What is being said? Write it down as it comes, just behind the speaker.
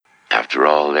After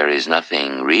all, there is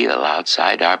nothing real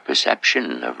outside our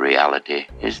perception of reality,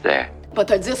 is there? Va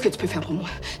te le dire ce que tu peux faire pour moi.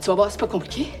 Tu vas voir, c'est pas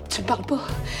compliqué. Tu me parles pas.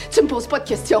 Tu me poses pas de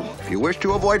questions. If you wish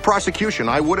to avoid prosecution,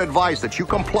 I would advise that you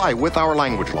comply with our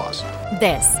language laws.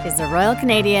 This is the Royal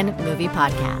Canadian Movie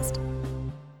Podcast.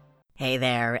 Hey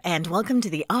there, and welcome to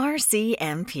the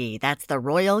RCMP. That's the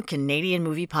Royal Canadian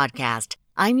Movie Podcast.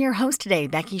 I'm your host today,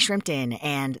 Becky Shrimpton,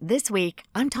 and this week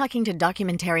I'm talking to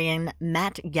documentarian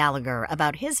Matt Gallagher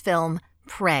about his film,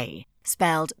 Prey,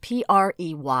 spelled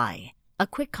P-R-E-Y. A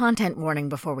quick content warning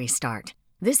before we start.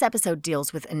 This episode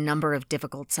deals with a number of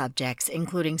difficult subjects,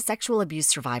 including sexual abuse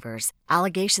survivors,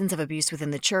 allegations of abuse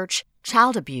within the church,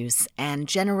 child abuse, and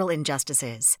general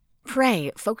injustices. Prey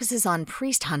focuses on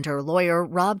priest hunter lawyer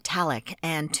Rob Talach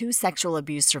and two sexual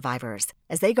abuse survivors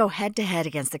as they go head-to-head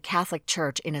against the Catholic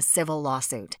Church in a civil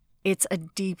lawsuit. It's a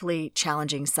deeply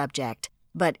challenging subject,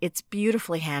 but it's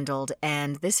beautifully handled,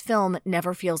 and this film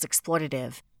never feels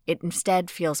exploitative. It instead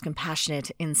feels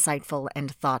compassionate, insightful,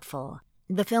 and thoughtful.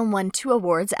 The film won 2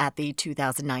 awards at the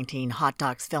 2019 Hot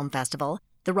Docs Film Festival,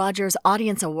 the Rogers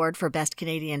Audience Award for Best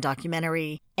Canadian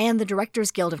Documentary, and the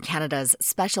Directors Guild of Canada's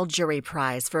Special Jury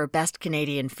Prize for Best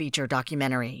Canadian Feature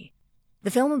Documentary. The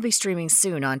film will be streaming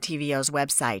soon on TVO's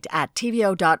website at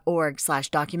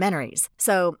tvo.org/documentaries,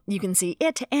 so you can see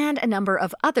it and a number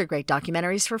of other great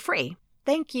documentaries for free.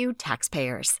 Thank you,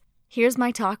 taxpayers. Here's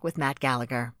my talk with Matt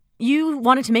Gallagher. You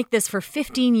wanted to make this for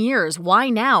 15 years. Why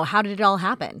now? How did it all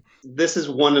happen? This is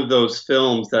one of those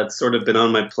films that's sort of been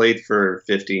on my plate for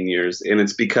 15 years. And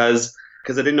it's because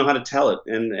I didn't know how to tell it.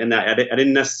 And I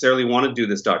didn't necessarily want to do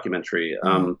this documentary.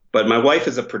 But my wife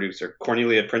is a producer,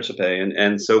 Cornelia Principe.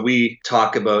 And so we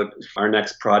talk about our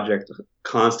next project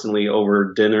constantly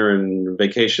over dinner and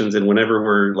vacations. And whenever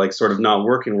we're like sort of not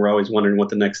working, we're always wondering what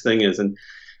the next thing is. And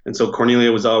so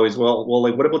Cornelia was always,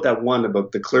 like, what about that one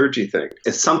about the clergy thing?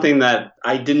 It's something that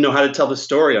I didn't know how to tell the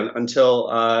story until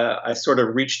I sort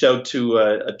of reached out to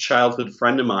a childhood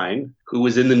friend of mine who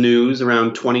was in the news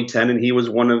around 2010, and he was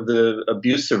one of the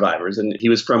abuse survivors. And he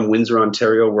was from Windsor,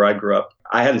 Ontario, where I grew up.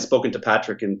 I hadn't spoken to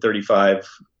Patrick in 35,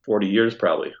 40 years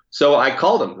probably. So I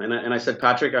called him and I said,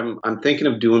 Patrick, I'm thinking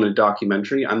of doing a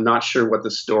documentary. I'm not sure what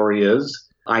the story is.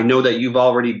 I know that you've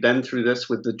already been through this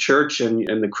with the church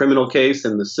and the criminal case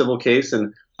and the civil case,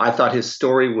 and I thought his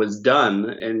story was done.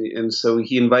 And so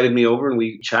he invited me over and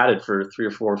we chatted for 3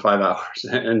 or 4 or 5 hours.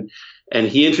 And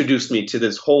he introduced me to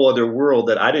this whole other world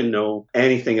that I didn't know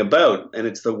anything about. And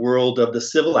it's the world of the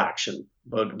civil action,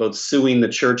 about suing the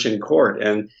church in court.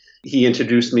 And he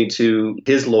introduced me to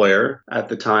his lawyer at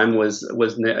the time was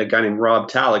a guy named Rob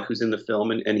Talach, who's in the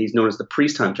film, and he's known as the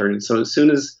priest hunter. And so as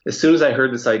soon as I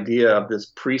heard this idea of this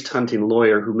priest hunting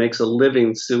lawyer who makes a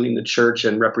living suing the church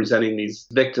and representing these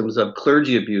victims of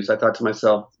clergy abuse, I thought to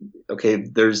myself, okay,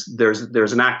 there's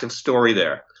an active story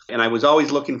there. And I was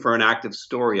always looking for an active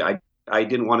story. I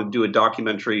didn't want to do a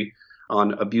documentary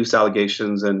on abuse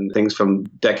allegations and things from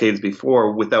decades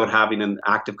before without having an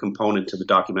active component to the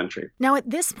documentary. Now, at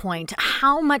this point,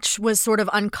 how much was sort of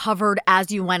uncovered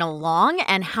as you went along,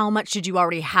 and how much did you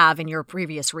already have in your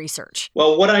previous research?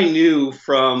 Well, what I knew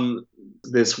from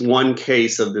this one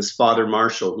case of this Father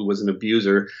Marshall, who was an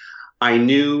abuser, I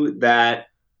knew that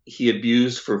he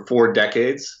abused for 4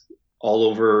 decades all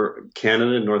over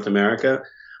Canada and North America.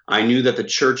 I knew that the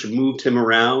church moved him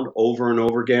around over and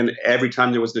over again. Every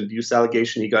time there was an abuse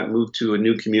allegation, he got moved to a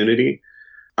new community.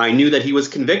 I knew that he was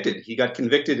convicted. He got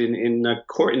convicted in a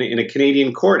court, in a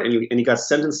Canadian court, and he got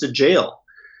sentenced to jail.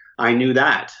 I knew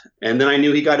that. And then I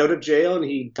knew he got out of jail and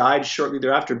he died shortly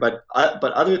thereafter. But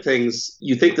other things,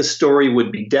 you think the story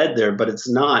would be dead there, but it's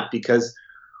not, because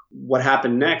what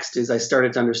happened next is I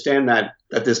started to understand that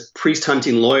this priest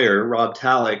hunting lawyer, Rob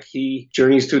Talach, he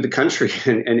journeys through the country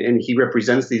and he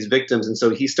represents these victims. And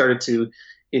so he started to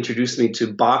introduce me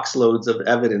to box loads of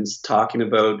evidence talking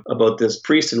about this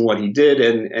priest and what he did.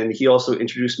 And he also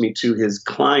introduced me to his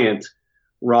client,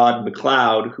 Rod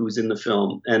McLeod, who's in the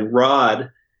film. And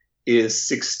Rod is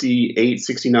 68,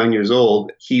 69 years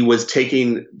old. He was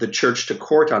taking the church to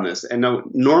court on this. And now,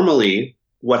 normally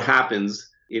what happens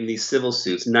in these civil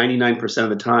suits, 99% of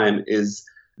the time, is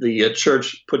the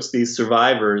church puts these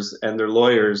survivors and their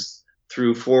lawyers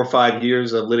through 4 or 5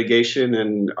 years of litigation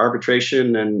and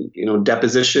arbitration and,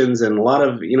 depositions, and a lot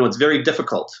of, it's very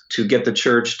difficult to get the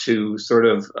church to sort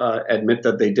of admit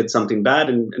that they did something bad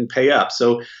and pay up.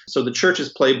 So the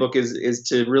church's playbook is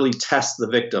to really test the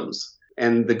victims.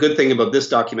 And the good thing about this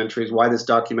documentary is why this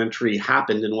documentary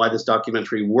happened and why this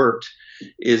documentary worked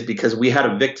is because we had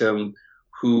a victim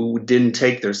who didn't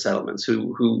take their settlements,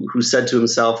 who said to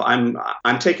himself, I'm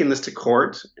taking this to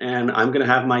court and I'm going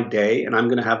to have my day and I'm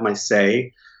going to have my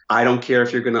say. I don't care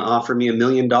if you're going to offer me $1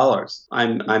 million.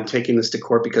 I'm taking this to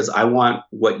court because I want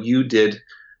what you did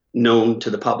known to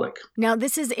the public. Now,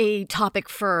 this is a topic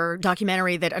for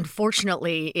documentary that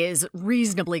unfortunately is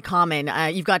reasonably common.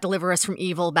 You've got Deliver Us from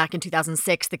Evil back in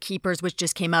 2006, The Keepers, which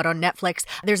just came out on Netflix.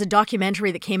 There's a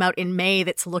documentary that came out in May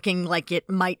that's looking like it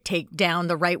might take down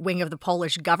the right wing of the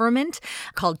Polish government,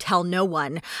 called Tell No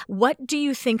One. What do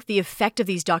you think the effect of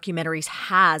these documentaries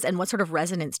has, and what sort of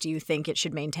resonance do you think it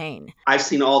should maintain? I've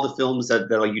seen all the films that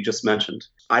like you just mentioned.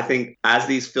 I think as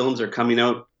these films are coming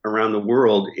out around the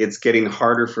world, it's getting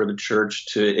harder for the church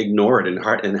to ignore it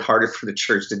and harder for the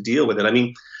church to deal with it. I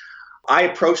mean, I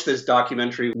approached this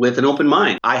documentary with an open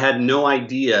mind. I had no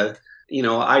idea.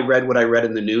 I read what I read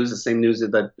in the news, the same news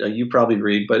that you probably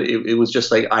read, but it was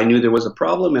just like I knew there was a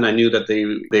problem, and I knew that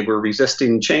they were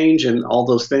resisting change and all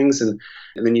those things. And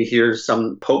then you hear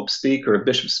some pope speak or a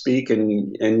bishop speak,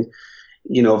 and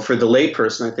for the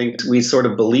layperson, I think we sort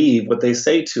of believe what they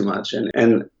say too much.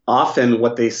 And often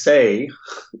what they say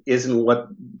isn't what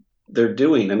they're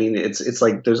doing. I mean, it's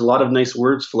like there's a lot of nice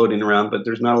words floating around, but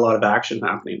there's not a lot of action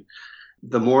happening.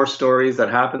 The more stories that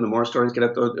happen, the more stories get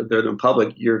out there in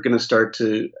public, you're going to start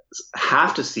to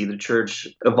have to see the church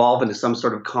evolve into some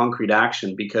sort of concrete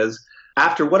action. Because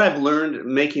after what I've learned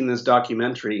making this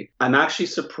documentary, I'm actually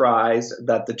surprised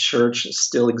that the church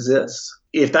still exists.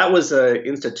 If that was an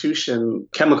institution,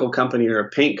 chemical company or a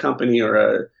paint company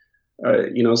or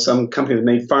some company that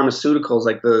made pharmaceuticals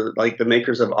like the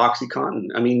makers of OxyContin,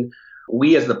 I mean,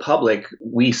 we as the public,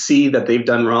 we see that they've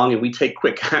done wrong and we take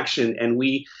quick action, and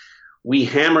we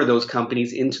hammer those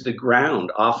companies into the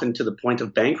ground, often to the point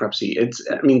of bankruptcy.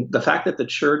 The fact that the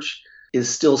church is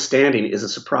still standing is a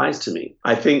surprise to me.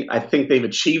 I think they've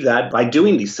achieved that by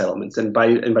doing these settlements and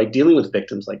by dealing with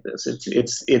victims like this.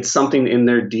 It's something in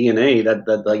their DNA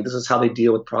that like this is how they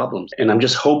deal with problems. And I'm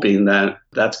just hoping that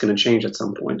that's going to change at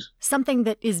some point. Something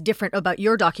that is different about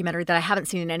your documentary that I haven't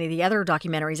seen in any of the other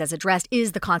documentaries as addressed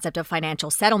is the concept of financial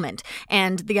settlement.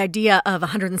 And the idea of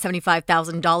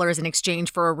 $175,000 in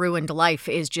exchange for a ruined life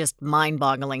is just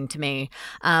mind-boggling to me.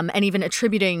 And even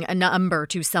attributing a number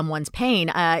to someone's pain.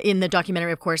 In the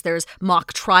documentary, of course, there's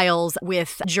mock trials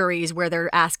with juries where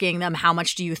they're asking them, how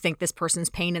much do you think this person's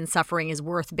pain and suffering is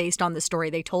worth based on the story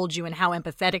they told you and how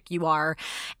empathetic you are?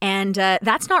 And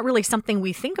that's not really something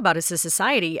we think about as a society,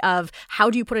 of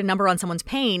how do you put a number on someone's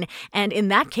pain? And in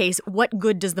that case, what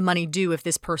good does the money do if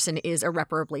this person is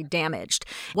irreparably damaged?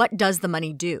 What does the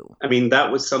money do? I mean,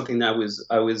 that was something that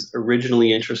I was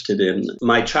originally interested in.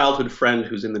 My childhood friend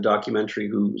who's in the documentary,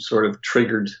 who sort of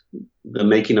triggered the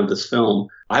making of this film,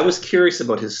 I was curious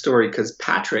about his story because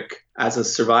Patrick, as a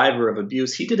survivor of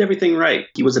abuse, he did everything right.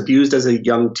 He was abused as a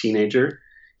young teenager.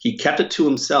 He kept it to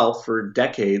himself for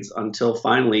decades until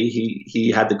finally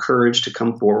he had the courage to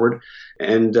come forward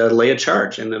and lay a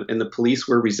charge. And the police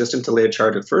were resistant to lay a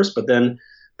charge at first, but then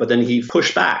he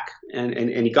pushed back and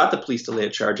he got the police to lay a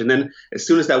charge. And then as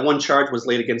soon as that one charge was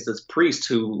laid against this priest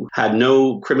who had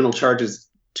no criminal charges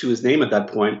to his name at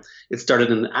that point, it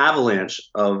started an avalanche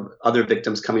of other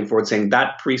victims coming forward saying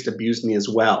that priest abused me as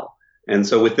well. And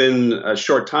so within a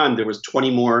short time, there was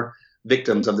 20 more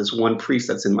victims of this one priest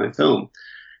that's in my film.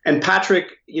 And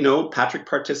Patrick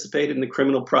participated in the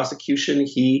criminal prosecution.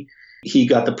 He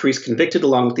got the priest convicted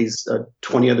along with these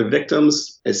 20 other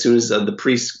victims. As soon as the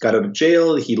priest got out of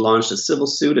jail, he launched a civil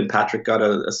suit, and Patrick got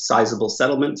a sizable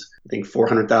settlement, I think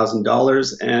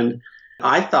 $400,000. And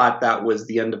I thought that was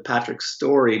the end of Patrick's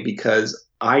story because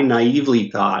I naively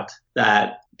thought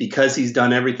that because he's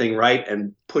done everything right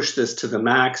and pushed this to the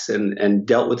max and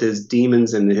dealt with his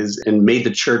demons and made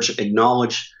the church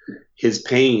acknowledge his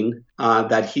pain,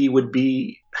 that he would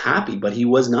be happy, but he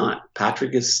was not.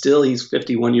 Patrick he's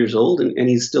 51 years old and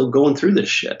he's still going through this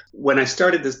shit. When I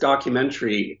started this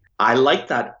documentary, I liked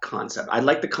that concept. I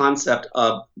like the concept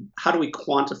of how do we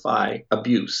quantify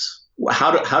abuse?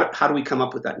 How do we come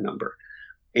up with that number?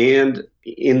 And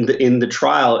in the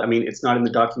trial, I mean, it's not in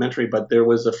the documentary, but there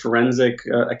was a forensic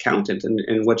accountant,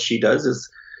 and what she does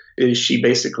is she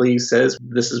basically says,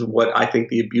 this is what I think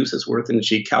the abuse is worth, and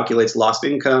she calculates lost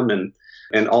income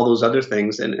and all those other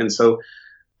things. And so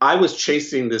I was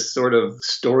chasing this sort of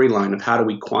storyline of how do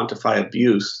we quantify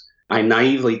abuse. I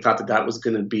naively thought that was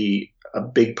going to be a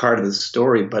big part of the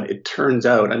story, but it turns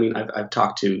out, I mean, I've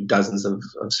talked to dozens of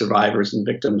survivors and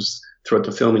victims throughout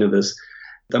the filming of this.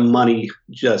 The money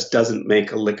just doesn't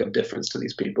make a lick of difference to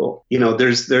these people. You know,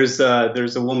 there's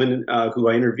a woman who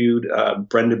I interviewed,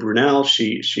 Brenda Brunel.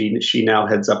 She now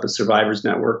heads up a survivors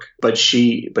network, but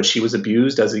she was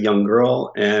abused as a young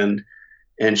girl, and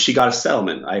she got a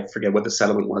settlement. I forget what the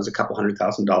settlement was, a couple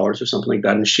 $100,000 or something like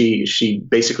that. And she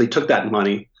basically took that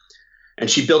money and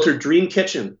she built her dream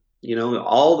kitchen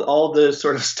all the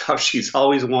sort of stuff she's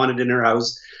always wanted in her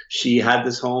house. She had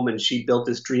this home and she built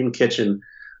this dream kitchen,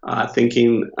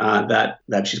 thinking that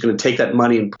she's going to take that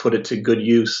money and put it to good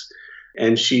use.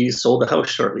 And she sold the house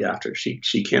shortly after.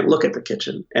 She can't look at the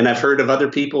kitchen. And I've heard of other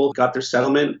people got their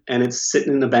settlement and it's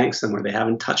sitting in the bank somewhere. They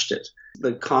haven't touched it.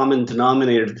 The common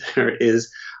denominator there is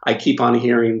I keep on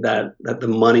hearing that the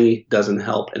money doesn't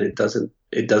help and it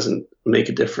doesn't make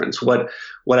a difference. What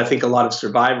I think a lot of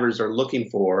survivors are looking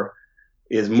for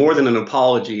is more than an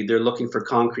apology. They're looking for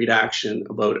concrete action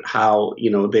about how,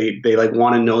 they like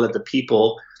want to know that the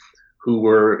people who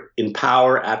were in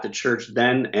power at the church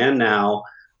then and now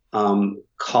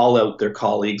call out their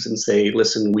colleagues and say,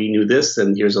 listen, we knew this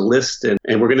and here's a list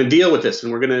and we're going to deal with this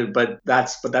and but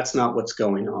that's not what's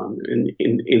going on.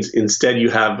 Instead, you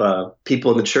have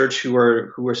people in the church who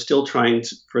are still trying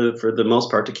to, for the most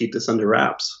part, to keep this under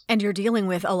wraps. And you're dealing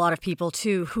with a lot of people,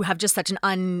 too, who have just such an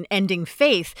unending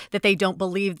faith that they don't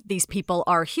believe these people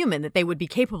are human, that they would be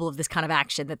capable of this kind of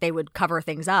action, that they would cover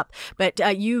things up. But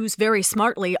you very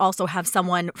smartly also have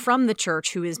someone from the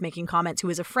church who is making comments, who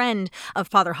is a friend of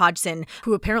Father Hodgson,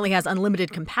 who apparently has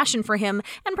unlimited compassion for him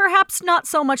and perhaps not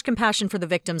so much compassion for the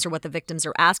victims or what the victims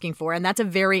are asking for. And that's a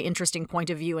very interesting point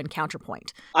of view and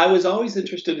counterpoint. I was always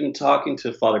interested in talking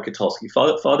to Father Katulski.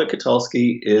 Father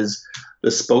Katulski is the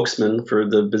spokesman for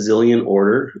the Basilian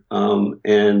Order.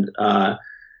 I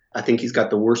think he's got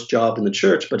the worst job in the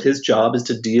church, but his job is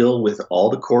to deal with all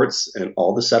the courts and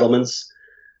all the settlements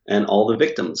and all the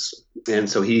victims. And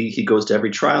so he goes to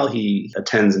every trial. He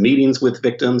attends meetings with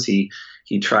victims. He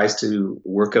tries to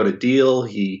work out a deal.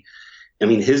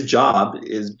 His job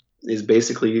is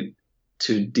basically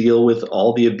to deal with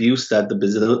all the abuse that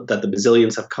the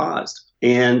Basilians have caused.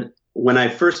 And when I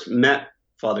first met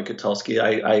Father Katulski,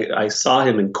 I saw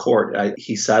him in court.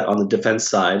 He sat on the defense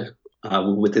side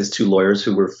with his two lawyers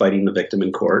who were fighting the victim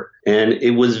in court. And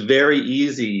it was very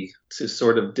easy to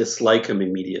sort of dislike him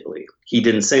immediately. He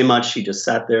didn't say much. He just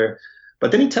sat there.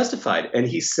 But then he testified and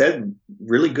he said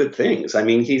really good things. I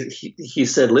mean, he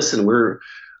said, listen,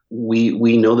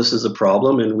 we know this is a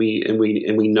problem and we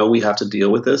know we have to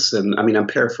deal with this. And I mean, I'm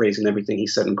paraphrasing everything he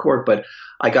said in court, but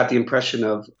I got the impression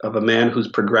of a man who's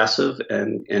progressive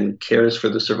and cares for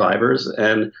the survivors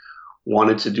and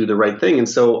wanted to do the right thing. And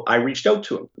so I reached out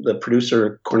to him. The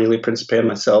producer, Cornelia Principe, and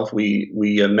myself, we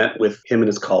met with him and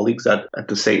his colleagues at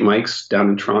the St. Mike's down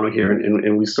in Toronto here.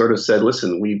 And we sort of said,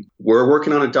 listen, we're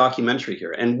working on a documentary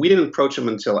here. And we didn't approach him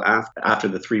until after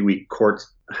the 3-week court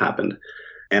happened.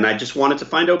 And I just wanted to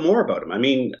find out more about him. I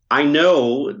mean, I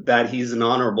know that he's an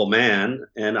honorable man,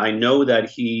 and I know that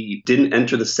he didn't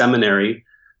enter the seminary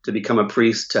to become a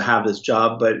priest to have this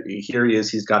job, but here he is,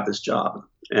 he's got this job.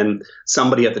 And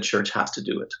somebody at the church has to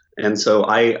do it. And so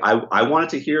I wanted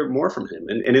to hear more from him.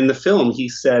 And in the film, he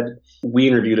said, we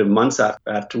interviewed him months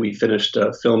after we finished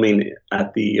filming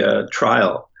at the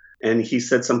trial. And he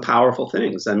said some powerful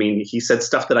things. I mean, he said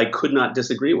stuff that I could not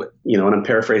disagree with, and I'm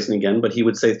paraphrasing again, but he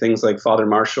would say things like Father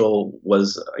Marshall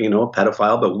was, a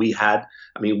pedophile, but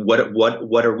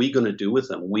what are we going to do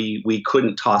with him? We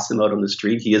couldn't toss him out on the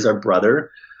street. He is our brother.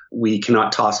 We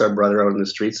cannot toss our brother out on the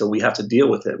street, so we have to deal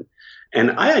with him.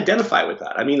 And I identify with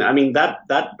that. I mean that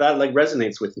like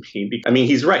resonates with me. I mean,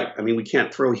 he's right. I mean, we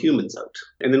can't throw humans out.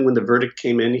 And then when the verdict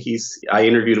came in, I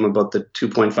interviewed him about the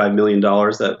 $2.5 million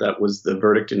that was the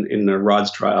verdict in the Rod's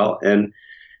trial. And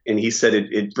he said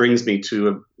it brings me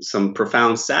to some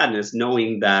profound sadness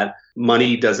knowing that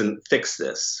money doesn't fix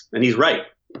this. And he's right.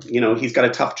 He's got a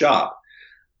tough job.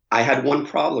 I had one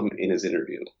problem in his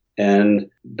interview, and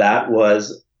that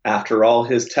was after all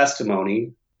his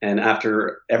testimony, and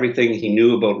after everything he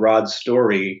knew about Rod's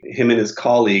story, him and his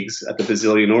colleagues at the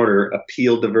Basilian Order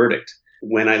appealed the verdict.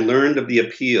 When I learned of the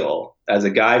appeal, as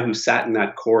a guy who sat in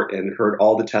that court and heard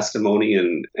all the testimony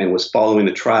and was following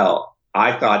the trial,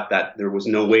 I thought that there was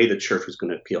no way the church was going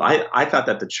to appeal. I thought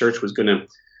that the church was going to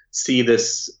see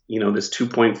this, this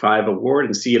 2.5 award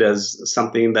and see it as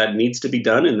something that needs to be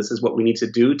done. And this is what we need to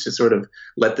do to sort of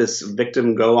let this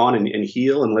victim go on and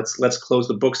heal. And let's close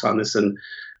the books on this. And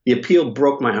the appeal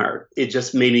broke my heart. It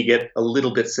just made me get a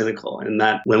little bit cynical. And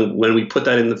that when we put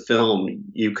that in the film,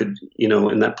 you could,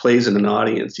 and that plays in an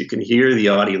audience, you can hear the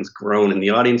audience groan, and the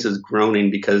audience is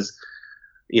groaning because,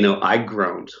 I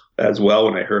groaned as well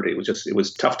when I heard it. It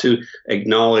was tough to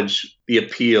acknowledge the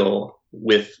appeal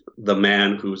with the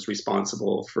man who's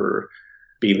responsible for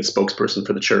being a spokesperson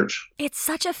for the church. It's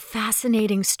such a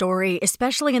fascinating story,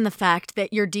 especially in the fact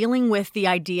that you're dealing with the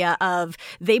idea of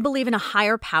they believe in a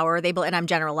higher power. And I'm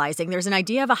generalizing. There's an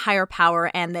idea of a higher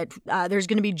power, and that there's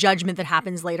going to be judgment that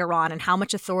happens later on. And how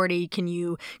much authority can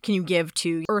you give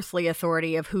to earthly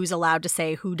authority of who's allowed to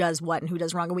say who does what and who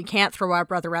does wrong? And we can't throw our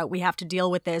brother out. We have to deal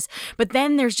with this. But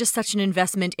then there's just such an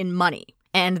investment in money.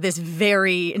 And this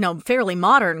fairly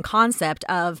modern concept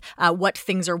of what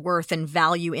things are worth and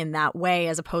value in that way,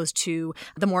 as opposed to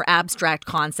the more abstract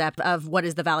concept of what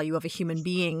is the value of a human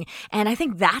being. And I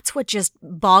think that's what just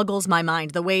boggles my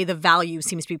mind, the way the value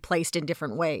seems to be placed in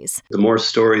different ways. The more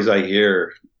stories I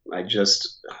hear, I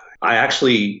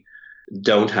actually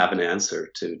don't have an answer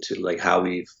to like how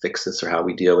we fix this or how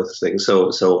we deal with this thing. So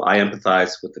I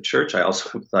empathize with the church. I also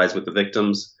empathize with the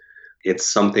victims. It's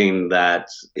something that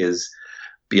is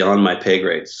beyond my pay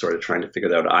grade, sort of trying to figure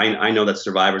that out. I know that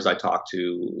survivors I talk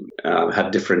to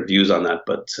have different views on that,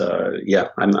 but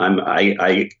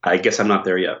I guess I'm not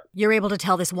there yet. You're able to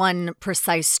tell this one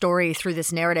precise story through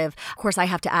this narrative. Of course, I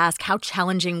have to ask, how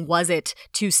challenging was it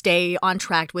to stay on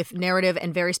track with narrative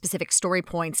and very specific story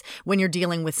points when you're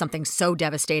dealing with something so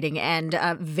devastating and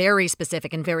very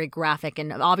specific and very graphic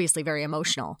and obviously very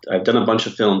emotional? I've done a bunch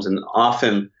of films, and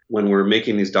often when we're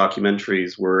making these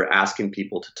documentaries, we're asking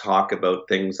people to talk about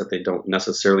things that they don't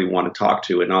necessarily want to talk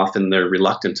to, and often they're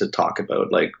reluctant to talk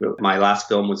about. Like, my last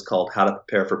film was called How to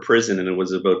Prepare for Prison, and it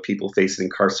was about people facing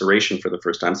incarceration for the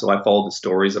first time. So I followed the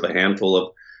stories of a handful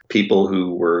of people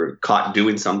who were caught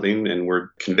doing something and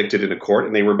were convicted in a court,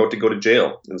 and they were about to go to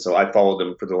jail. And so I followed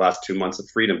them for the last 2 months of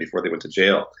freedom before they went to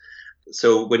jail.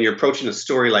 So when you're approaching a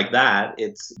story like that,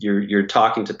 you're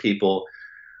talking to people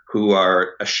who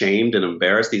are ashamed and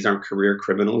embarrassed. These aren't career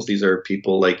criminals. These are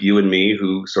people like you and me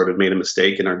who sort of made a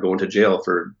mistake and are going to jail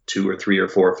for 2 or 3 or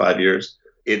 4 or 5 years.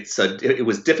 It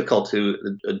was difficult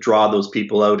to draw those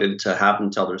people out and to have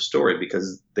them tell their story,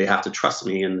 because they have to trust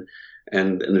me. And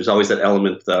there's always that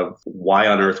element of, why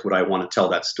on earth would I want to tell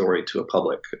that story to a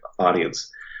public audience?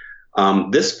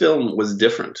 This film was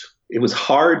different. It was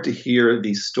hard to hear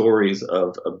these stories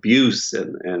of abuse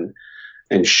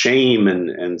and shame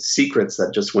and secrets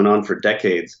that just went on for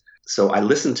decades. So I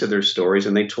listened to their stories,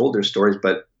 and they told their stories,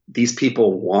 but these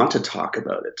people want to talk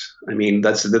about it. I mean,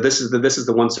 this is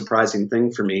the one surprising thing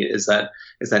for me, is that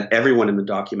everyone in the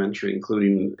documentary,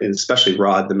 including and especially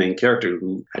Rod, the main character,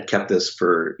 who had kept this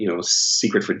for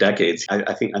secret for decades.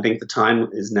 I think the time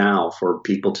is now for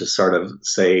people to sort of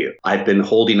say, I've been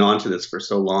holding on to this for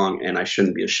so long, and I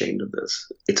shouldn't be ashamed of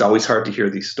this. It's always hard to hear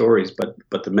these stories,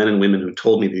 but the men and women who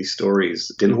told me these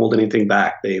stories didn't hold anything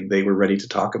back. They were ready to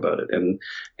talk about it,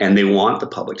 and they want the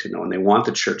public to know, and they want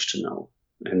the church to know.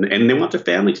 And they want their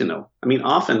family to know. I mean,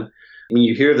 often,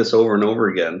 you hear this over and over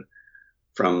again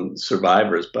from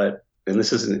survivors, and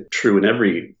this isn't true in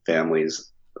every family's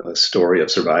story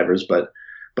of survivors, but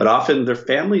often their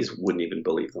families wouldn't even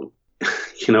believe them.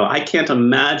 I can't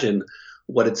imagine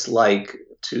what it's like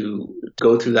to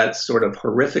go through that sort of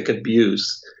horrific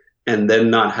abuse and then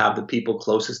not have the people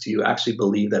closest to you actually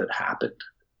believe that it happened.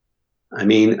 I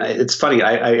mean, it's funny.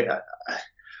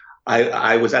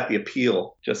 I was at the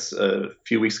appeal just a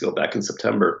few weeks ago, back in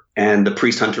September, and the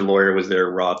priest hunter lawyer was there,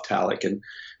 Rob Talach,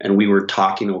 and we were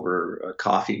talking over a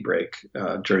coffee break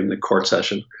during the court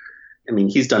session. I mean,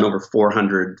 he's done over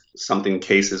 400 something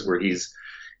cases where he's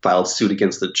filed suit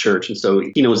against the church, and so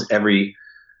he knows every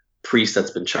priest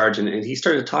that's been charged. And he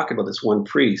started to talk about this one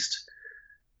priest,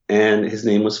 and his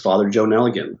name was Father Joe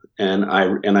Nelligan, and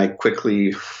I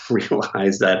quickly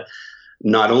realized that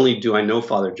not only do I know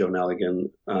Father Joe Nelligan,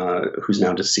 who's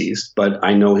now deceased, but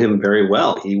I know him very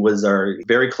well. He was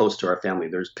very close to our family.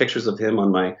 There's pictures of him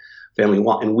on my family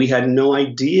wall, and we had no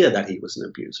idea that he was an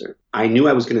abuser. I knew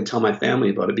I was going to tell my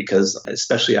family about it, because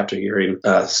especially after hearing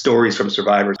stories from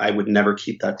survivors, I would never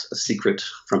keep that a secret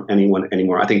from anyone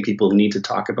anymore. I think people need to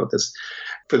talk about this.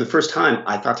 For the first time,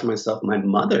 I thought to myself, my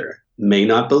mother may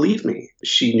not believe me.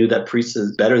 She knew that priests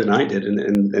better than I did,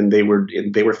 and they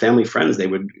were family friends. They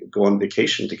would go on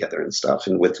vacation together and stuff,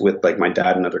 and with like my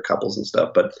dad and other couples and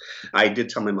stuff. But I did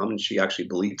tell my mom, and she actually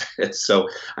believed it. So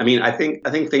I mean, I think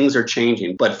things are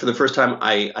changing. But for the first time,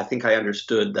 I think I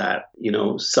understood that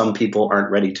some people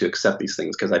aren't ready to accept these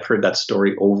things, because I've heard that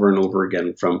story over and over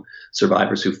again from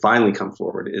survivors who finally come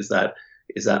forward. Is that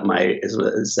is that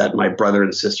my brother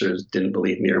and sisters didn't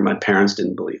believe me, or my parents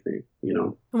didn't believe me, you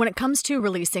know. When it comes to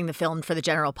releasing the film for the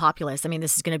general populace, I mean,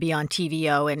 this is going to be on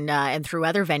TVO and through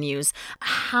other venues.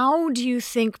 How do you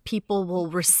think people will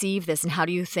receive this, and how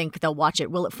do you think they'll watch it?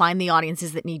 Will it find the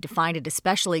audiences that need to find it,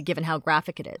 especially given how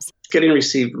graphic it is? Getting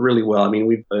received really well. I mean,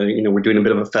 we're doing a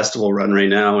bit of a festival run right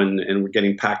now, and we're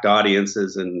getting packed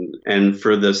audiences, and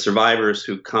for the survivors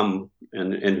who come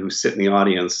and who sit in the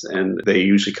audience, and they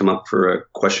usually come up for a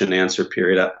question and answer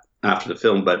period after the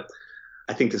film, but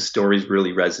I think the story is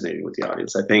really resonating with the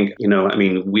audience. I think,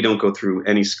 we don't go through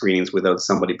any screenings without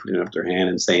somebody putting up their hand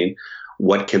and saying,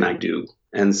 what can I do?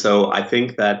 And so I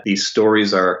think that these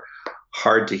stories are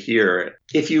hard to hear.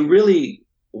 If you really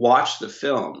watch the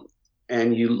film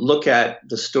and you look at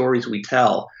the stories we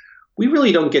tell, we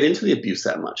really don't get into the abuse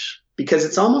that much, because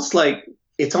it's almost like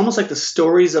the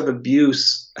stories of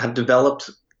abuse have developed.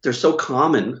 They're so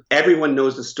common. Everyone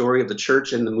knows the story of the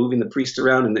church and the moving the priest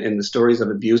around and the stories of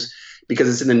abuse, because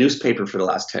it's in the newspaper for the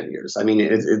last 10 years. I mean,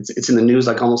 it's in the news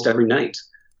like almost every night.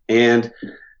 And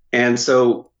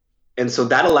so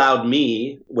that allowed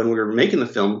me, when we were making the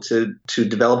film, to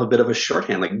develop a bit of a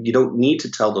shorthand. Like, you don't need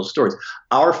to tell those stories.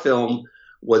 Our film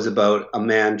was about a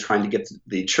man trying to get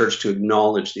the church to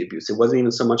acknowledge the abuse. It wasn't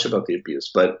even so much about the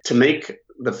abuse, but to make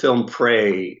the film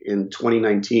Pray in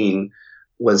 2019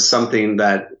 was something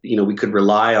that, we could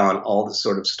rely on all the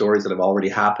sort of stories that have already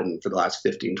happened for the last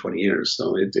 15, 20 years.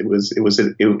 So it was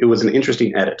an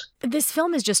interesting edit. This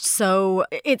film is just so,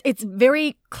 it's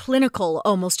very clinical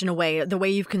almost in a way, the way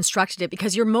you've constructed it,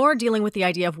 because you're more dealing with the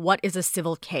idea of what is a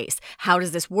civil case? How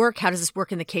does this work? How does this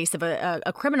work in the case of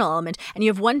a criminal element? And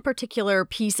you have one particular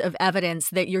piece of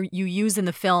evidence that you use in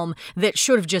the film that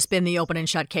should have just been the open and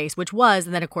shut case, which was,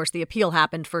 and then of course the appeal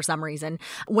happened for some reason.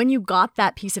 When you got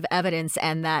that piece of evidence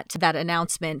and that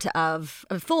announcement of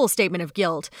a full statement of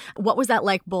guilt, what was that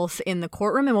like both in the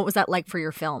courtroom, and what was that like for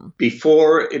your film?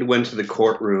 Before it went to the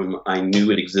courtroom, I knew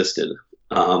it existed.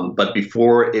 But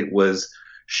before it was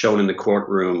shown in the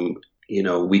courtroom,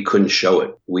 we couldn't show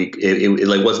it.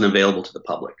 It wasn't available to the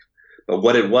public. But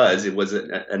what it was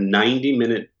a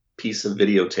 90-minute piece of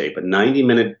videotape, a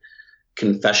 90-minute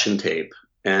confession tape.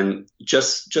 And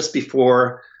just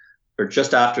before, or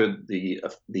just after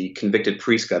the convicted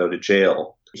priest got out of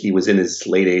jail, he was in his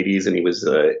late 80s and he was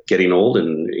getting old,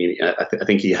 and I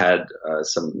think he had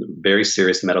some very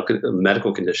serious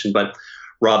medical condition. But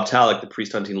Rob Talach, the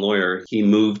priest hunting lawyer, he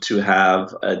moved to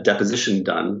have a deposition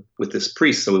done with this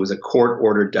priest. So it was a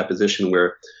court-ordered deposition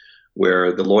where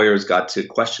the lawyers got to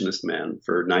question this man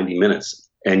for 90 minutes.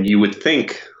 And you would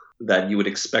think that you would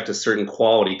expect a certain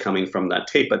quality coming from that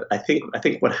tape. But I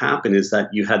think what happened is that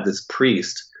you had this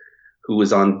priest who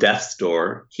was on death's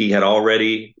door. He had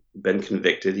already been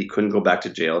convicted. He couldn't go back to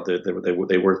jail.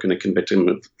 They weren't going to convict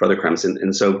him for other crimes.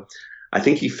 And so I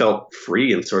think he felt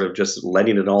free and sort of just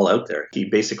letting it all out there. He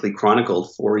basically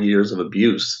chronicled 4 years of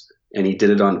abuse, and he did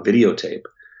it on videotape.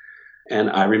 And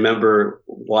I remember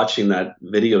watching that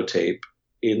videotape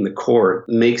in the court.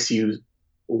 It makes you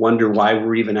wonder why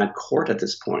we're even at court at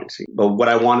this point. But what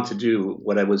I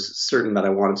was certain that I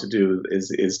wanted to do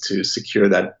is to secure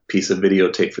that piece of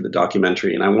videotape for the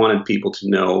documentary. And I wanted people to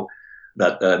know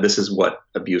that this is what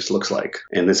abuse looks like,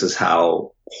 and this is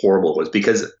how horrible it was.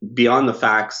 Because beyond the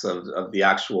facts of the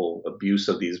actual abuse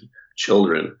of these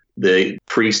children, the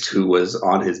priest, who was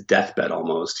on his deathbed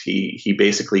almost, he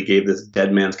basically gave this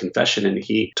dead man's confession, and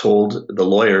he told the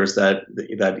lawyers that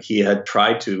he had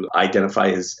tried to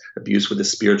identify his abuse with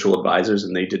his spiritual advisors,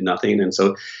 and they did nothing. And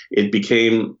so it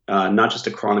became not just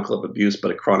a chronicle of abuse,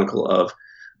 but a chronicle of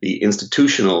the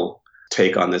institutional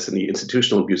take on this and the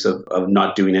institutional abuse of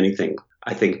not doing anything.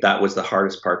 I think that was the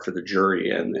hardest part for the jury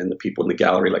and the people in the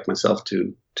gallery like myself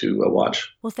to watch.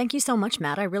 Well, thank you so much,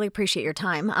 Matt. I really appreciate your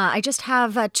time. I just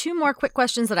have two more quick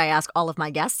questions that I ask all of my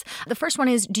guests. The first one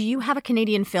is, do you have a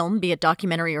Canadian film, be it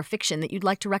documentary or fiction, that you'd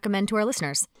like to recommend to our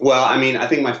listeners? Well, I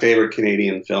think my favorite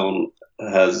Canadian film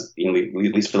has, at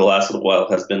least for the last little while,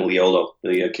 has been Leolo,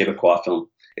 the Québécois film.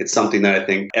 It's something that I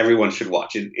think everyone should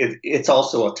watch. It's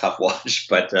also a tough watch,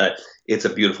 but it's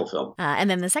a beautiful film. And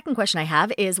then the second question I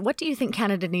have is, what do you think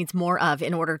Canada needs more of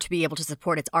in order to be able to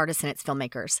support its artists and its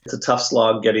filmmakers? It's a tough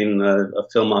slog getting a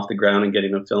film off the ground and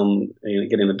getting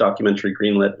a documentary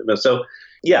greenlit. So,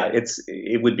 yeah,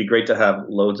 it would be great to have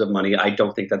loads of money. I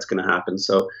don't think that's going to happen.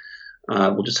 So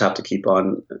we'll just have to keep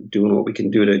on doing what we can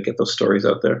do to get those stories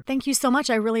out there. Thank you so much.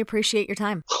 I really appreciate your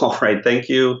time. All right. Thank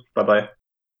you. Bye-bye.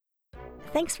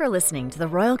 Thanks for listening to the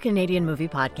Royal Canadian Movie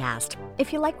Podcast.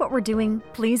 If you like what we're doing,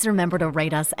 please remember to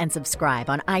rate us and subscribe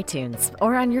on iTunes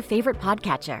or on your favorite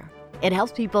podcatcher. It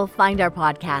helps people find our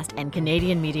podcast and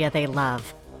Canadian media they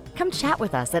love. Come chat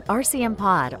with us at RCM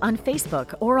Pod on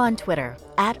Facebook or on Twitter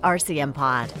 @RCM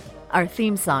Pod. Our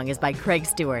theme song is by Craig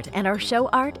Stewart, and our show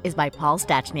art is by Paul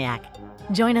Stachniak.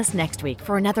 Join us next week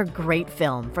for another great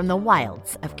film from the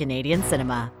wilds of Canadian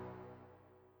cinema.